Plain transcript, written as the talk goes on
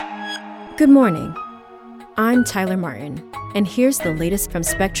Good morning. I'm Tyler Martin, and here's the latest from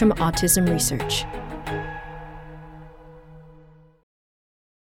Spectrum Autism Research.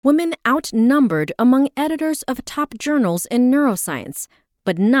 Women outnumbered among editors of top journals in neuroscience,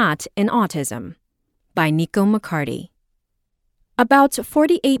 but not in autism, by Nico McCarty. About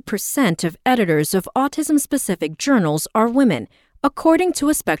 48% of editors of autism-specific journals are women, according to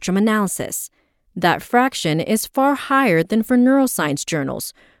a Spectrum analysis. That fraction is far higher than for neuroscience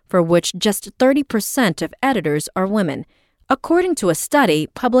journals, for which just 30% of editors are women, according to a study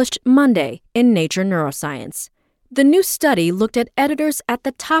published Monday in Nature Neuroscience. The new study looked at editors at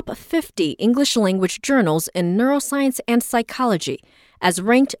the top 50 English-language journals in neuroscience and psychology, as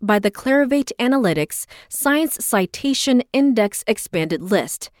ranked by the Clarivate Analytics Science Citation Index Expanded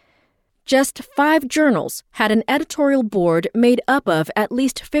List. Just 5 journals had an editorial board made up of at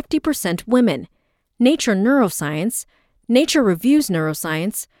least 50% women: Nature Neuroscience, Nature Reviews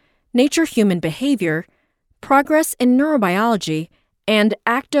Neuroscience, Nature Human Behavior, Progress in Neurobiology, and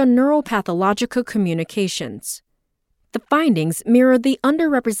ACTA Neuropathological Communications. The findings mirror the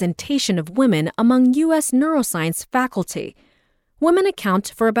underrepresentation of women among U.S. neuroscience faculty. Women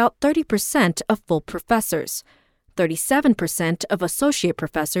account for about 30% of full professors, 37% of associate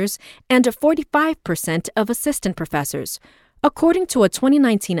professors, and 45% of assistant professors, according to a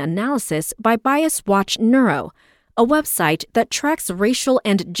 2019 analysis by Bias Watch Neuro, a website that tracks racial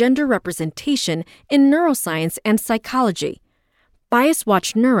and gender representation in neuroscience and psychology. Bias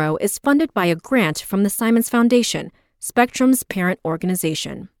Watch Neuro is funded by a grant from the Simons Foundation, Spectrum's parent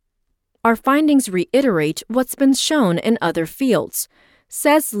organization. Our findings reiterate what's been shown in other fields,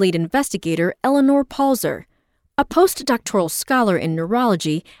 says lead investigator Eleanor Palzer, a postdoctoral scholar in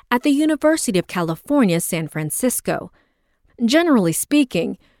neurology at the University of California, San Francisco. Generally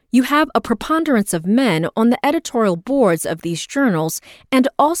speaking, you have a preponderance of men on the editorial boards of these journals and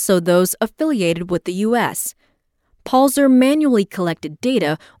also those affiliated with the U.S. Palzer manually collected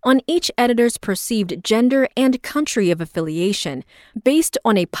data on each editor's perceived gender and country of affiliation based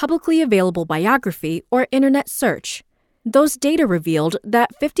on a publicly available biography or internet search. Those data revealed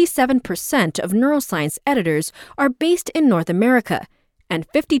that 57% of neuroscience editors are based in North America and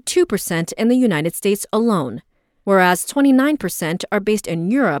 52% in the United States alone, whereas 29% are based in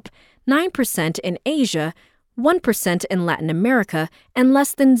Europe, 9% in Asia, 1% in Latin America, and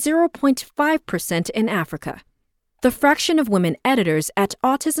less than 0.5% in Africa. The fraction of women editors at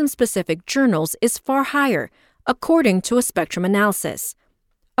autism-specific journals is far higher, according to a Spectrum analysis.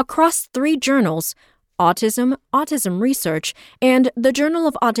 Across 3 journals, Autism, Autism Research, and the Journal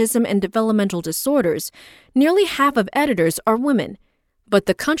of Autism and Developmental Disorders, nearly half of editors are women. But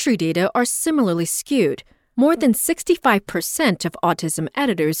the country data are similarly skewed. More than 65% of autism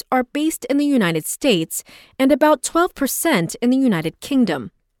editors are based in the United States and about 12% in the United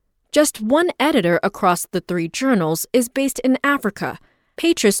Kingdom. Just one editor across the 3 journals is based in Africa,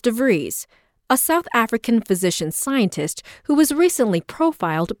 Patrice de Vries, a South African physician-scientist who was recently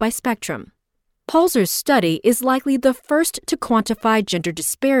profiled by Spectrum. Palzer's study is likely the first to quantify gender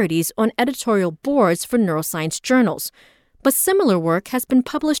disparities on editorial boards for neuroscience journals, but similar work has been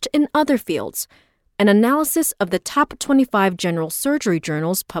published in other fields. An analysis of the top 25 general surgery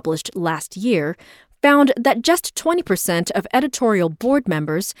journals published last year found that just 20% of editorial board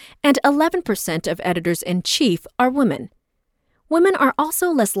members and 11% of editors-in-chief are women. Women are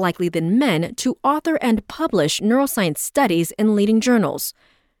also less likely than men to author and publish neuroscience studies in leading journals.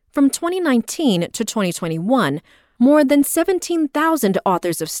 From 2019 to 2021, more than 17,000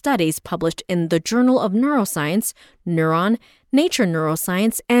 authors of studies published in the Journal of Neuroscience, Neuron, Nature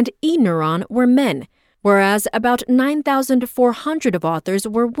Neuroscience, and eNeuron were men, whereas about 9,400 of authors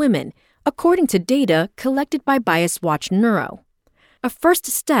were women, according to data collected by Bias Watch Neuro. A first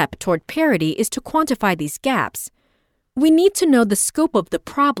step toward parity is to quantify these gaps. We need to know the scope of the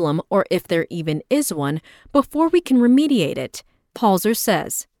problem, or if there even is one, before we can remediate it, Palzer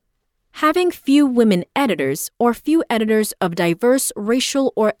says. Having few women editors or few editors of diverse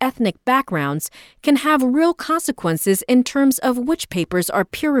racial or ethnic backgrounds can have real consequences in terms of which papers are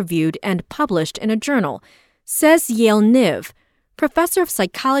peer-reviewed and published in a journal, says Yale Niv, professor of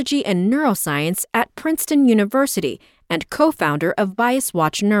psychology and neuroscience at Princeton University and co-founder of Bias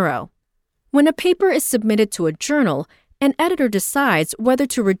Watch Neuro. When a paper is submitted to a journal, an editor decides whether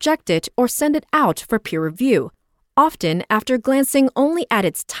to reject it or send it out for peer review, often after glancing only at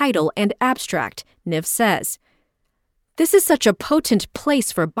its title and abstract, Niv says. This is such a potent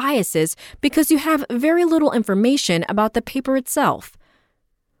place for biases because you have very little information about the paper itself.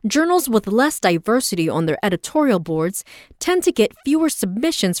 Journals with less diversity on their editorial boards tend to get fewer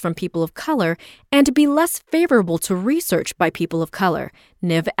submissions from people of color and be less favorable to research by people of color,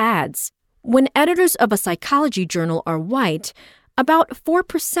 Niv adds. When editors of a psychology journal are white, about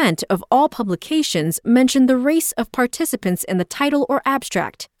 4% of all publications mention the race of participants in the title or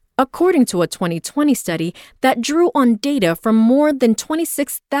abstract, according to a 2020 study that drew on data from more than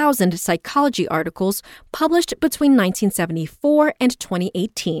 26,000 psychology articles published between 1974 and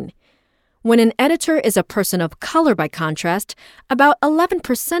 2018. When an editor is a person of color, by contrast, about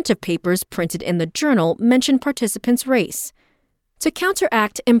 11% of papers printed in the journal mention participants' race. To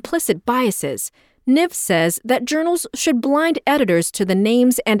counteract implicit biases, NIV says that journals should blind editors to the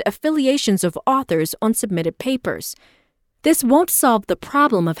names and affiliations of authors on submitted papers. This won't solve the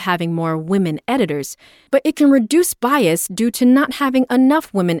problem of having more women editors, but it can reduce bias due to not having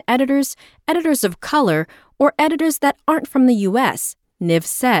enough women editors, editors of color, or editors that aren't from the U.S., NIV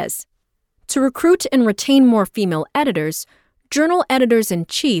says. To recruit and retain more female editors, journal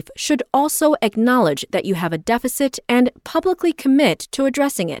editors-in-chief should also acknowledge that you have a deficit and publicly commit to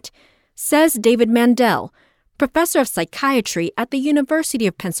addressing it, says David Mandel, professor of psychiatry at the University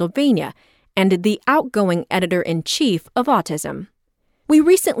of Pennsylvania and the outgoing editor-in-chief of Autism. We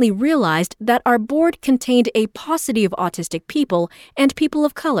recently realized that our board contained a paucity of autistic people and people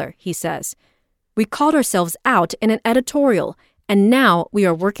of color, he says. We called ourselves out in an editorial, and now we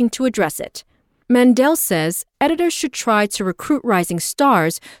are working to address it. Mandel says editors should try to recruit rising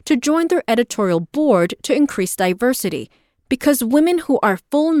stars to join their editorial board to increase diversity, because women who are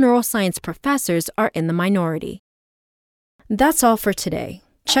full neuroscience professors are in the minority. That's all for today.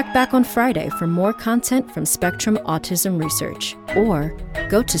 Check back on Friday for more content from Spectrum Autism Research, or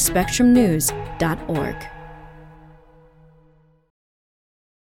go to spectrumnews.org.